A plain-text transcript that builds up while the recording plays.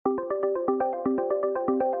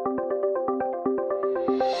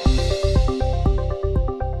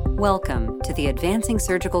Welcome to the Advancing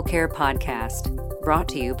Surgical Care podcast, brought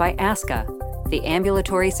to you by ASCA, the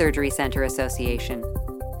Ambulatory Surgery Center Association.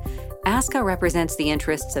 ASCA represents the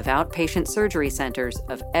interests of outpatient surgery centers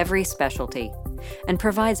of every specialty and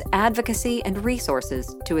provides advocacy and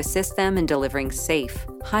resources to assist them in delivering safe,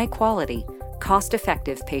 high-quality,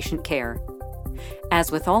 cost-effective patient care.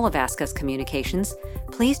 As with all of ASCA's communications,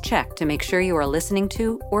 please check to make sure you are listening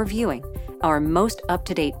to or viewing our most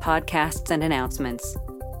up-to-date podcasts and announcements.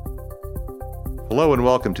 Hello and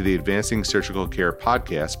welcome to the Advancing Surgical Care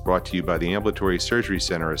podcast brought to you by the Ambulatory Surgery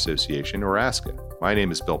Center Association, or ASCA. My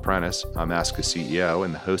name is Bill Prentice. I'm ASCA CEO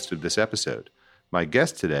and the host of this episode. My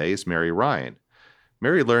guest today is Mary Ryan.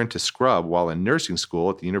 Mary learned to scrub while in nursing school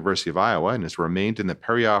at the University of Iowa and has remained in the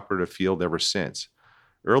perioperative field ever since.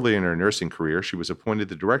 Early in her nursing career, she was appointed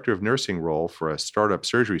the director of nursing role for a startup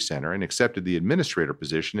surgery center and accepted the administrator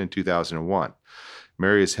position in 2001.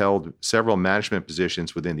 Mary has held several management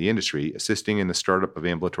positions within the industry, assisting in the startup of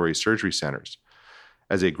ambulatory surgery centers.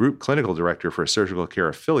 As a group clinical director for surgical care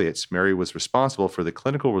affiliates, Mary was responsible for the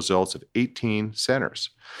clinical results of 18 centers.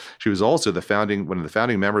 She was also one of the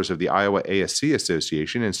founding members of the Iowa ASC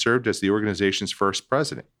Association and served as the organization's first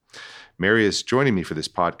president. Mary is joining me for this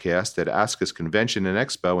podcast at ASCA's Convention and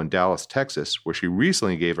Expo in Dallas, Texas, where she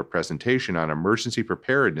recently gave a presentation on emergency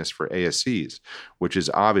preparedness for ASCs, which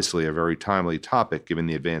is obviously a very timely topic given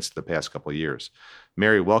the advance of the past couple of years.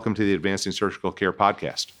 Mary, welcome to the Advancing Surgical Care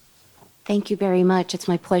podcast. Thank you very much. It's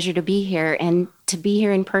my pleasure to be here, and to be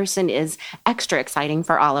here in person is extra exciting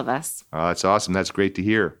for all of us. That's awesome. That's great to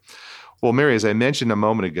hear. Well, Mary, as I mentioned a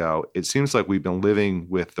moment ago, it seems like we've been living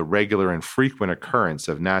with the regular and frequent occurrence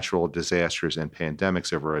of natural disasters and pandemics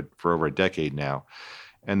for over a decade now,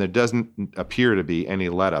 and there doesn't appear to be any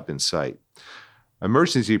let-up in sight.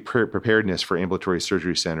 Emergency preparedness for ambulatory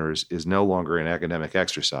surgery centers is no longer an academic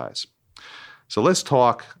exercise. So let's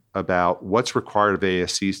talk about what's required of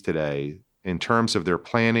ASCs today in terms of their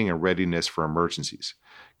planning and readiness for emergencies.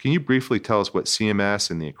 Can you briefly tell us what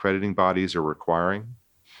CMS and the accrediting bodies are requiring?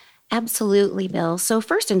 Absolutely, Bill. So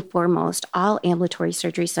first and foremost, all ambulatory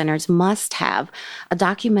surgery centers must have a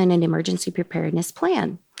documented emergency preparedness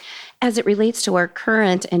plan. As it relates to our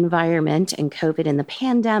current environment and COVID and the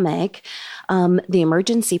pandemic, the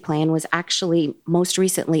emergency plan was actually most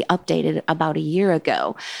recently updated about a year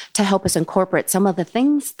ago to help us incorporate some of the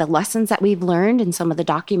things, the lessons that we've learned, and some of the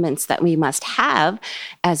documents that we must have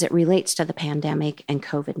as it relates to the pandemic and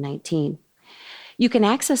COVID-19. You can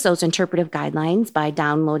access those interpretive guidelines by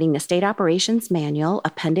downloading the State Operations Manual,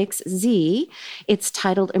 Appendix Z. It's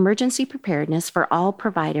titled Emergency Preparedness for All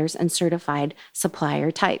Providers and Certified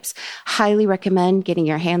Supplier Types. Highly recommend getting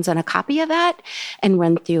your hands on a copy of that and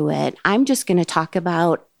run through it. I'm just going to talk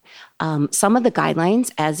about some of the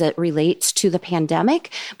guidelines as it relates to the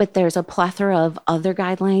pandemic, but there's a plethora of other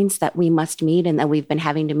guidelines that we must meet and that we've been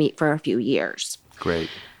having to meet for a few years.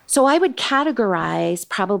 Great. So I would categorize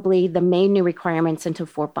probably the main new requirements into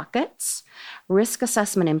 4 buckets: risk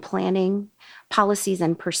assessment and planning, policies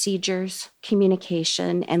and procedures,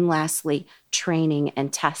 communication, and lastly, training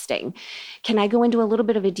and testing. Can I go into a little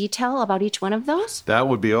bit of a detail about each one of those? That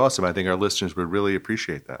would be awesome. I think our listeners would really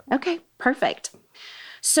appreciate that. Okay, perfect.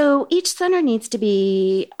 So each center needs to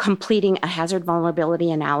be completing a hazard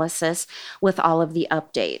vulnerability analysis with all of the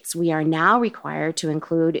updates. We are now required to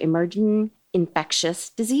include emerging infectious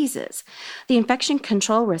diseases. The infection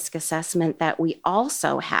control risk assessment that we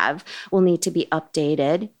also have will need to be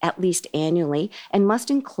updated at least annually and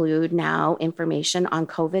must include now information on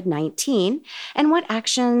COVID-19 and what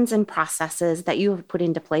actions and processes that you have put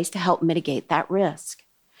into place to help mitigate that risk.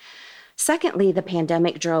 Secondly, the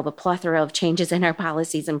pandemic drove a plethora of changes in our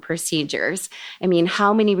policies and procedures. I mean,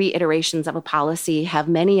 how many reiterations of a policy have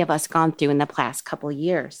many of us gone through in the past couple of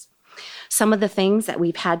years? Some of the things that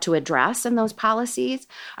we've had to address in those policies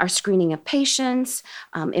are screening of patients,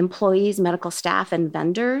 employees, medical staff, and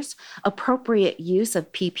vendors, appropriate use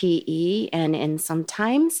of PPE, and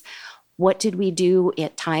sometimes what did we do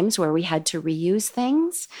at times where we had to reuse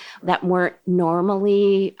things that weren't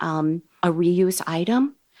normally a reuse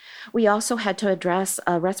item. We also had to address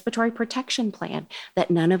a respiratory protection plan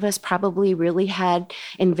that none of us probably really had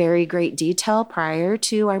in very great detail prior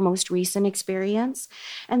to our most recent experience.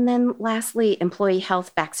 And then lastly, employee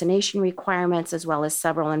health vaccination requirements, as well as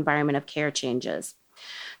several environment of care changes.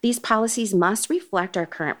 These policies must reflect our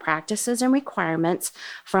current practices and requirements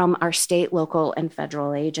from our state, local, and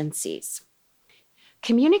federal agencies.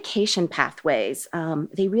 Communication pathways,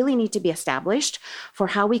 they really need to be established for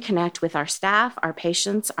how we connect with our staff, our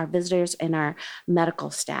patients, our visitors, and our medical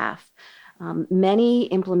staff. Many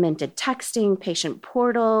implemented texting, patient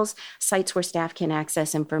portals, sites where staff can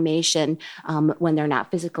access information when they're not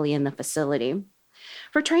physically in the facility.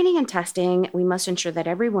 For training and testing, we must ensure that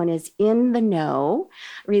everyone is in the know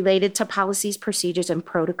related to policies, procedures, and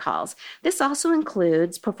protocols. This also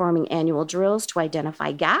includes performing annual drills to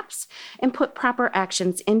identify gaps and put proper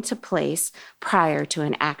actions into place prior to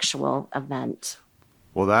an actual event.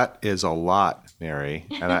 Well, that is a lot, Mary.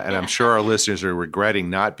 And I'm sure our listeners are regretting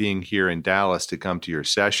not being here in Dallas to come to your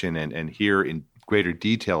session and hear in greater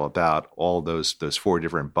detail about all those 4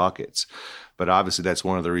 different buckets. But obviously, that's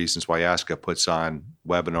one of the reasons why ASCA puts on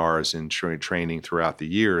webinars and training throughout the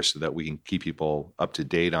year so that we can keep people up to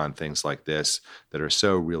date on things like this that are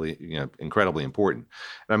so really incredibly important.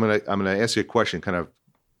 And I'm going to ask you a question, kind of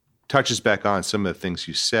touches back on some of the things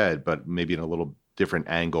you said, but maybe in a little different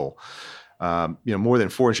angle. More than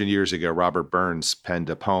 400 years ago, Robert Burns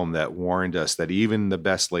penned a poem that warned us that even the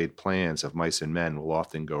best laid plans of mice and men will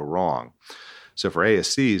often go wrong. So for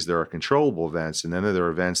ASCs, there are controllable events, and then there are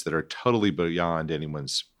events that are totally beyond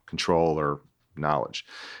anyone's control or knowledge.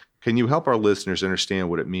 Can you help our listeners understand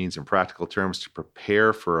what it means in practical terms to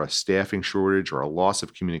prepare for a staffing shortage or a loss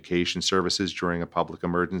of communication services during a public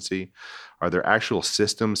emergency? Are there actual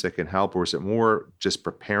systems that can help, or is it more just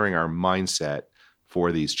preparing our mindset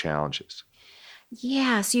for these challenges?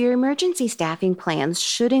 Yeah, so your emergency staffing plans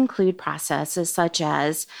should include processes such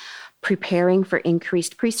as preparing for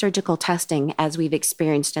increased pre-surgical testing as we've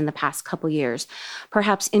experienced in the past couple years,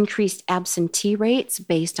 perhaps increased absentee rates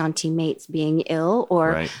based on teammates being ill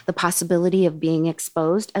or the possibility of being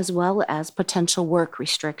exposed, as well as potential work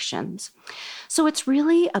restrictions. So it's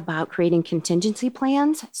really about creating contingency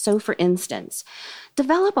plans. So for instance,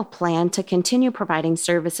 develop a plan to continue providing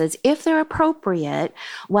services if they're appropriate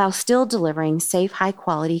while still delivering safe,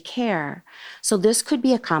 high-quality care. So this could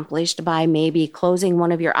be accomplished by maybe closing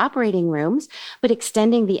one of your operating rooms, but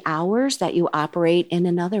extending the hours that you operate in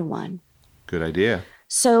another one. Good idea.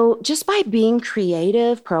 So just by being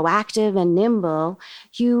creative, proactive, and nimble,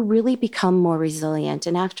 you really become more resilient.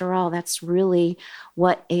 And after all, that's really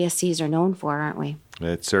what ASCs are known for, aren't we?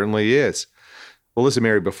 It certainly is. Well, listen,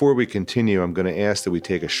 Mary, before we continue, I'm going to ask that we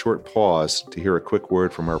take a short pause to hear a quick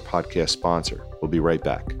word from our podcast sponsor. We'll be right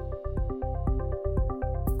back.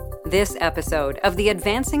 This episode of the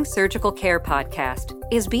Advancing Surgical Care podcast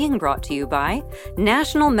is being brought to you by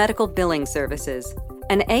National Medical Billing Services,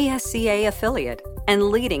 an ASCA affiliate and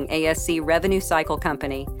leading ASC revenue cycle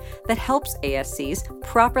company that helps ASCs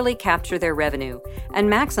properly capture their revenue and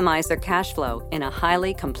maximize their cash flow in a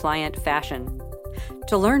highly compliant fashion.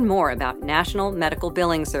 To learn more about National Medical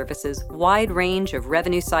Billing Services' wide range of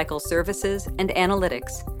revenue cycle services and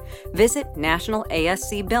analytics, visit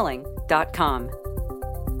nationalascbilling.com.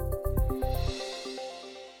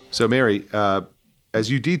 So, Mary,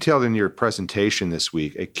 as you detailed in your presentation this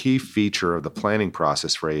week, a key feature of the planning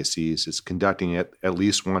process for ASCs is conducting at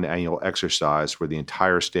least one annual exercise where the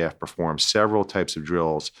entire staff performs several types of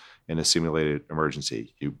drills in a simulated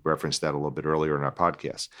emergency. You referenced that a little bit earlier in our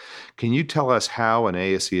podcast. Can you tell us how an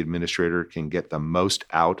ASC administrator can get the most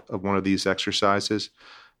out of one of these exercises?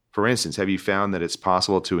 For instance, have you found that it's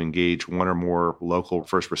possible to engage one or more local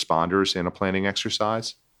first responders in a planning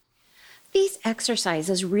exercise? These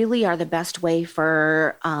exercises really are the best way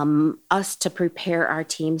for us to prepare our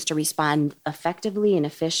teams to respond effectively and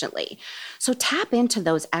efficiently. So tap into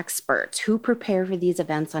those experts who prepare for these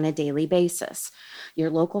events on a daily basis. Your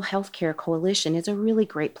local healthcare coalition is a really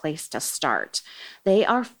great place to start. They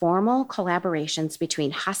are formal collaborations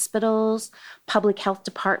between hospitals, public health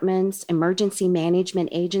departments, emergency management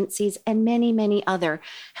agencies, and many, many other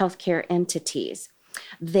healthcare entities.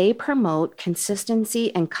 They promote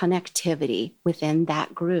consistency and connectivity within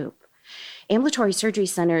that group. Ambulatory surgery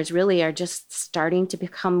centers really are just starting to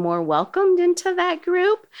become more welcomed into that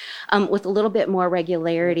group with a little bit more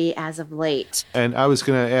regularity as of late. And I was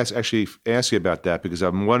going to ask you about that because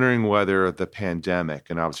I'm wondering whether the pandemic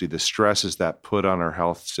and obviously the stresses that put on our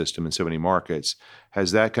health system in so many markets,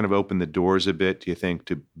 has that kind of opened the doors a bit, do you think,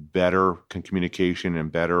 to better communication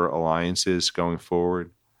and better alliances going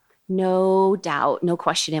forward? No doubt, no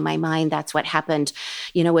question in my mind, that's what happened.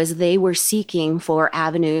 As they were seeking for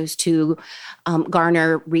avenues to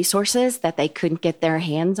garner resources that they couldn't get their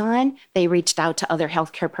hands on, they reached out to other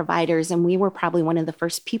healthcare providers, and we were probably one of the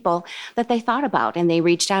first people that they thought about. And they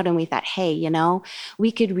reached out and we thought, hey,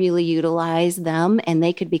 we could really utilize them and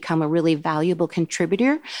they could become a really valuable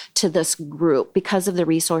contributor to this group because of the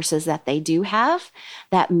resources that they do have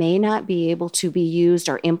that may not be able to be used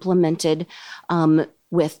or implemented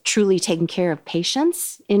with truly taking care of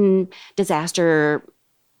patients in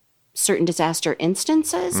certain disaster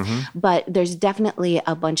instances. Mm-hmm. But there's definitely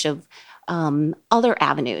a bunch of other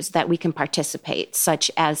avenues that we can participate, such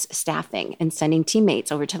as staffing and sending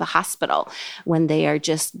teammates over to the hospital when they are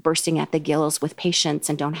just bursting at the gills with patients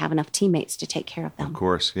and don't have enough teammates to take care of them. Of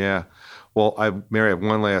course, yeah. Well, Mary, I have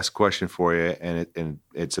one last question for you, and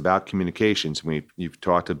it's about communications. You've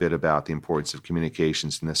talked a bit about the importance of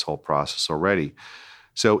communications in this whole process already.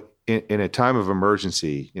 So in a time of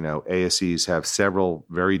emergency, ASCs have several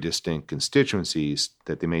very distinct constituencies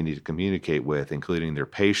that they may need to communicate with, including their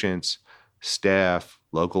patients, staff,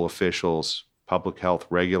 local officials, public health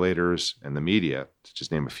regulators, and the media, to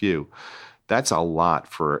just name a few. That's a lot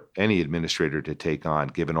for any administrator to take on,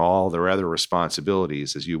 given all their other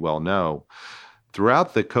responsibilities, as you well know.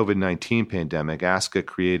 Throughout the COVID-19 pandemic, ASCA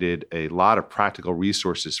created a lot of practical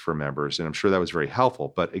resources for members, and I'm sure that was very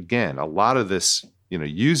helpful. But again, a lot of this,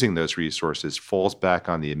 using those resources falls back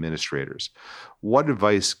on the administrators. What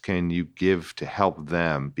advice can you give to help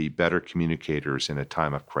them be better communicators in a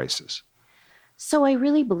time of crisis? So I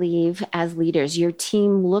really believe as leaders, your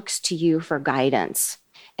team looks to you for guidance.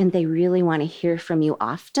 And they really want to hear from you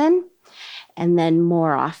often, and then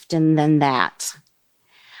more often than that.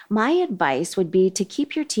 My advice would be to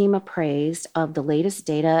keep your team appraised of the latest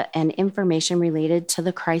data and information related to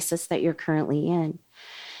the crisis that you're currently in.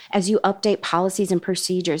 As you update policies and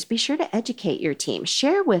procedures, be sure to educate your team.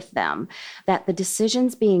 Share with them that the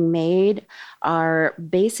decisions being made are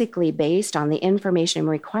basically based on the information and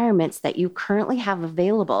requirements that you currently have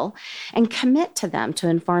available, and commit to them to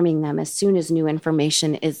informing them as soon as new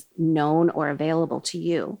information is known or available to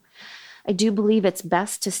you. I do believe it's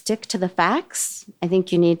best to stick to the facts. I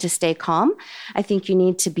think you need to stay calm. I think you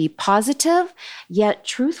need to be positive, yet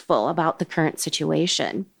truthful about the current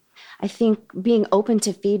situation. I think being open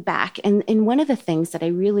to feedback, and one of the things that I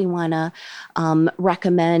really want to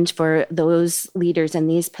recommend for those leaders in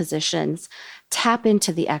these positions, tap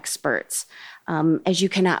into the experts. As you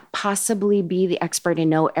cannot possibly be the expert and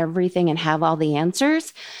know everything and have all the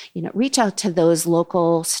answers, reach out to those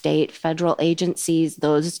local, state, federal agencies,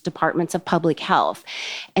 those departments of public health,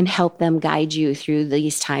 and help them guide you through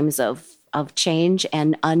these times of change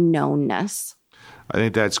and unknownness. I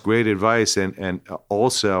think that's great advice. And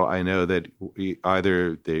also, I know that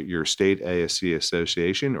either your state ASC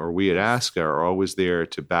association or we at ASCA are always there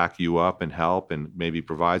to back you up and help and maybe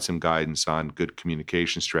provide some guidance on good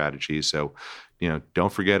communication strategies. So,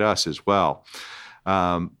 don't forget us as well.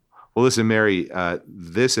 Well, listen, Mary,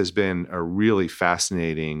 this has been a really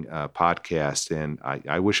fascinating podcast, and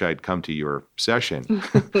I wish I'd come to your session.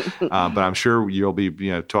 But I'm sure you'll be,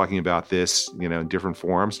 talking about this, in different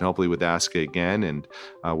forums, and hopefully with ASCA again. And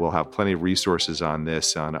we'll have plenty of resources on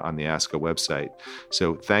this on the ASCA website.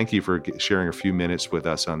 So thank you for sharing a few minutes with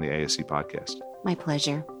us on the ASC podcast. My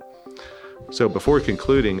pleasure. So before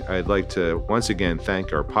concluding, I'd like to once again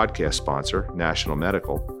thank our podcast sponsor, National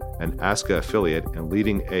Medical, an ASCA affiliate and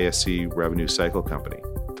leading ASC revenue cycle company.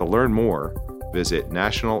 To learn more, visit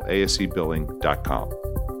nationalascbilling.com.